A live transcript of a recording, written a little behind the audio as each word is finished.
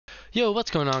Yo,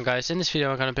 what's going on, guys? In this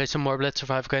video I'm gonna play some more Blitz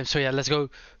survival games, so yeah, let's go.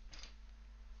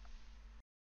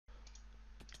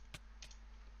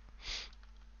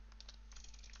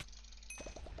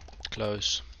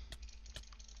 Close.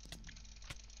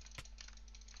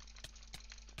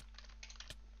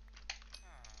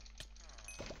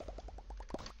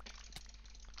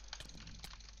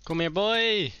 Come here,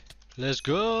 boy! Let's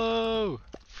go!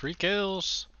 Free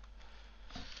kills!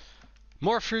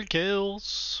 More free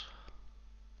kills!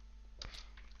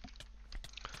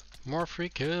 More free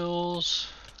kills!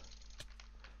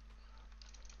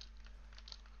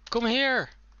 Come here!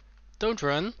 Don't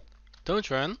run! Don't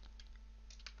run!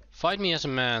 Fight me as a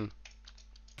man!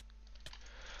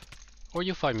 Or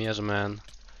you fight me as a man.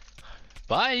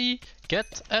 Bye!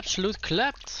 Get absolute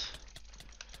clapped!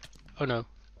 Oh no.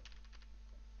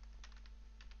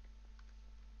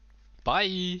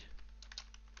 Bye!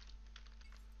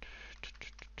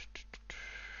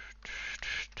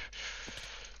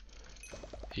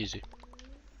 Easy.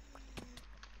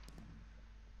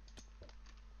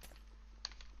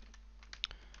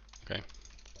 Okay.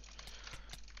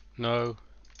 No.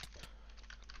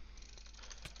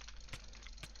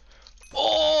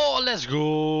 Oh, let's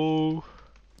go!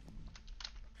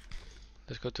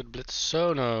 Let's go to the Blitz.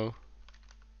 So no.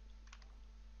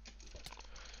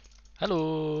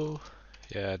 Hello.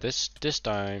 Yeah, this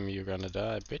time you're gonna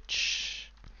die, bitch.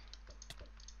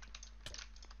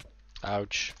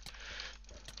 Ouch.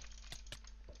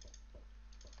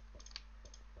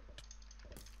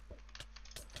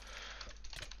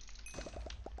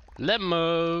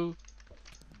 Lemo.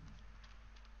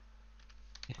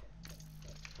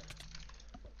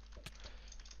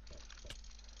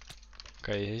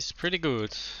 Okay, he's pretty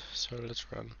good. So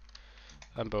let's run.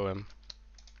 And bow him.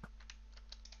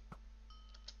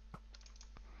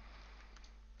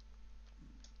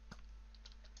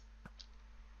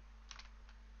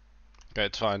 Okay,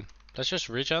 it's fine. Let's just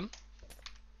regen.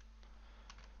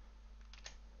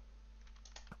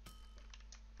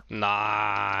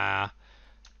 Nah.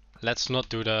 Let's not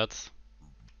do that.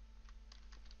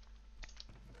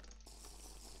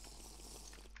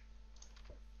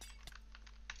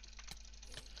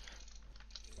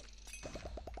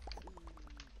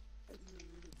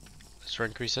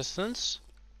 Strength resistance.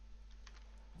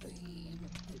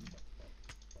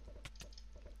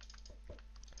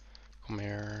 Come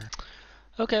here.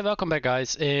 Okay, welcome back,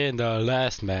 guys. In the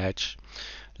last match,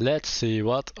 let's see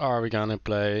what are we gonna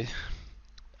play.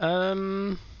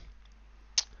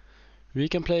 We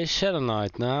can play Shadow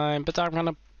Knight now, but I'm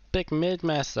gonna pick Mid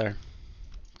Master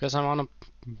because I want to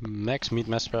max Mid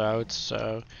Master out.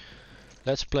 So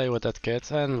let's play with that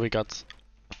kit, and we got.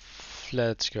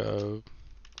 Let's go.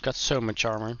 Got so much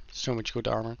armor, so much good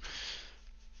armor.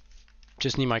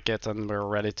 Just need my kit, and we're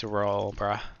ready to roll,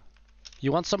 bruh.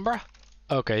 You want some, bruh?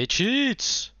 Okay, he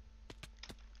cheats.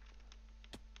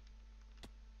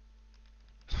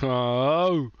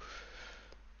 Oh.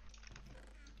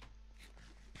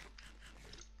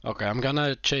 Okay, I'm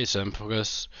gonna chase him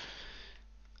because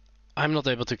I'm not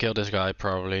able to kill this guy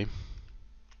probably.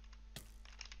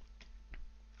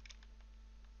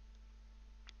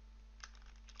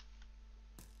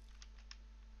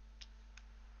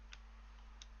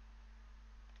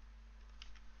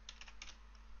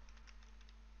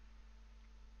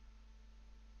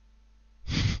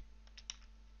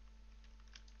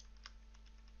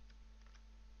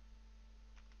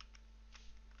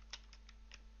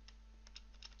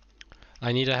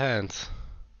 I need a hand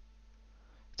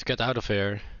to get out of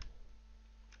here.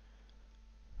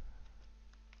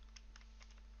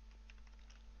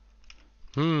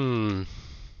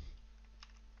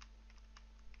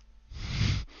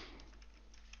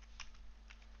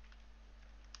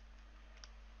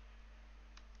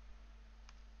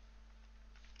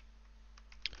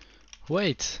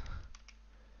 Wait.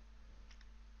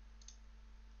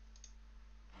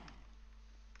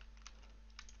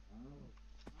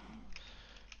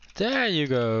 There you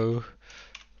go.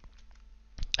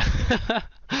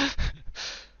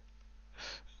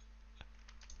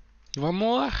 You want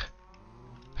more?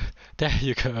 There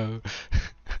you go.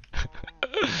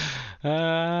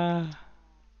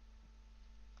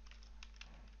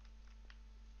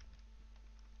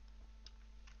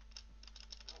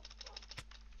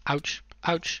 Ouch.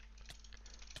 Ouch.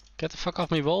 Get the fuck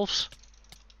off me, wolves.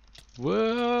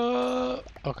 Whoa.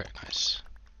 Okay, nice.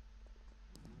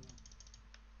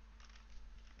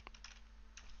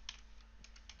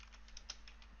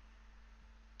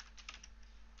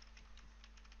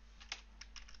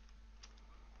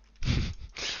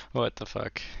 What the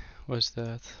fuck was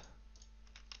that?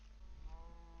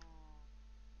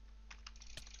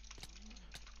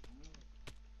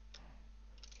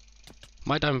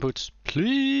 My diamond boots,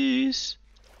 please.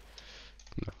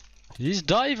 No. He's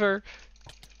diver.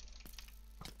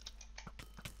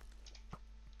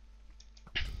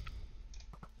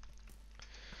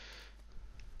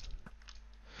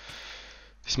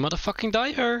 He's motherfucking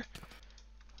diver.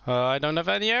 I don't have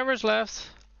any arrows left.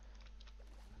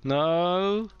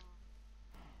 No.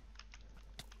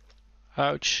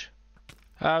 Ouch.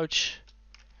 Ouch.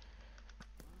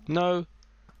 No.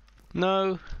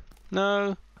 No.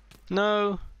 No.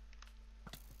 No.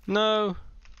 No.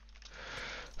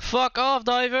 Fuck off,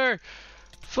 diver.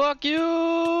 Fuck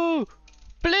you.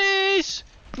 Please.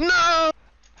 No.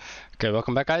 Okay,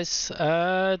 welcome back, guys.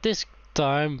 This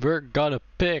time we're gonna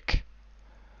pick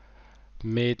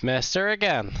Meat Master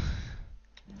again.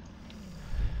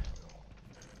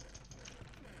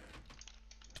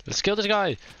 Let's kill this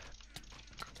guy.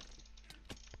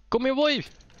 Come here, boy.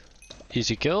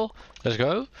 Easy kill. Let's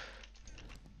go.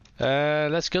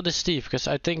 Let's kill this Steve, because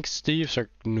I think Steves are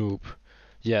noob.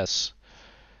 Yes.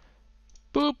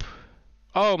 Boop.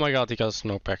 Oh my god, he got a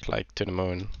snowpack like to the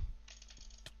moon.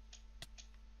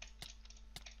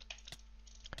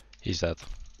 He's dead.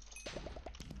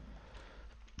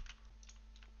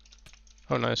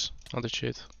 Oh nice. I'll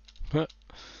shoot.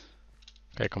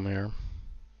 Okay, come here.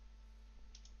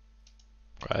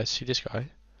 I see this guy.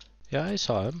 Yeah, I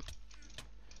saw him.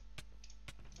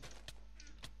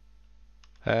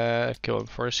 Kill him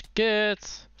for his kid.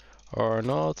 Or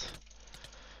not.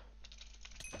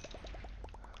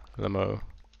 Lemo.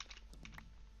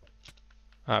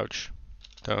 Ouch.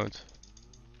 Don't.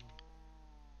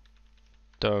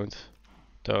 Don't.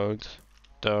 Don't.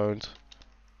 Don't.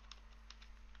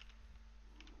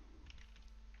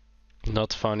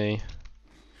 Not funny.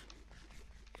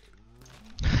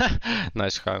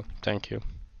 Nice cow. Thank you.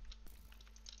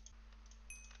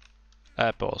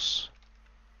 Apples.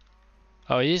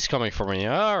 Oh, he's coming for me.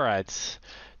 Alright.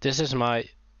 This is my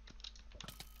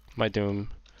doom.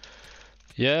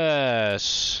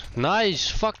 Yes. Nice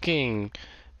fucking.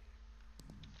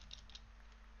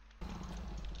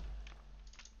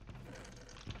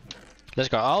 Let's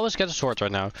go. I always get a sword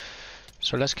right now.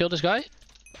 So let's kill this guy.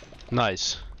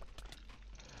 Nice.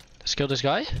 Let's kill this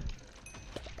guy.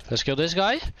 Let's kill this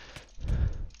guy.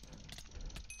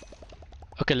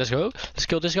 Okay, let's go. Let's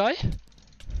kill this guy.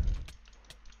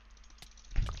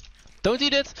 Don't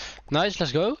eat it. Nice,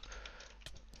 let's go.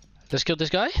 Let's kill this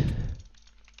guy.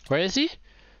 Where is he?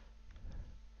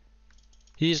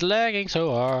 He's lagging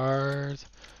so hard.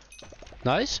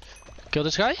 Nice. Kill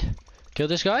this guy. Kill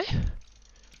this guy.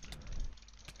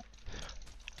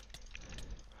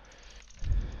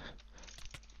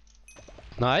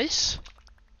 Nice.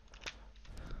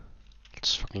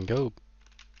 Let's fucking go.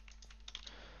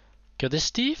 Kill this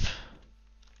Steve.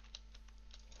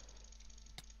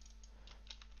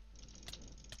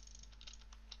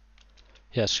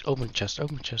 Yes, open chest,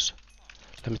 open chest.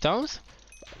 Let me down.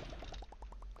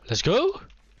 Let's go.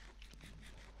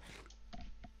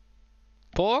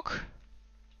 Pork.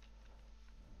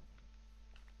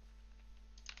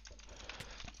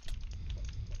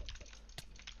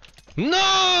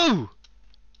 No!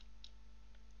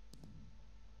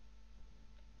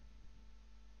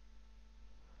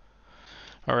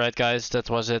 Alright guys, that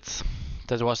was it.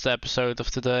 That was the episode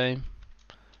of today.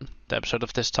 The episode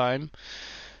of this time.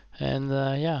 And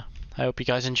yeah, I hope you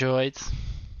guys enjoyed.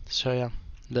 So yeah,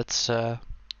 let's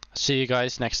see you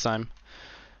guys next time.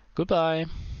 Goodbye.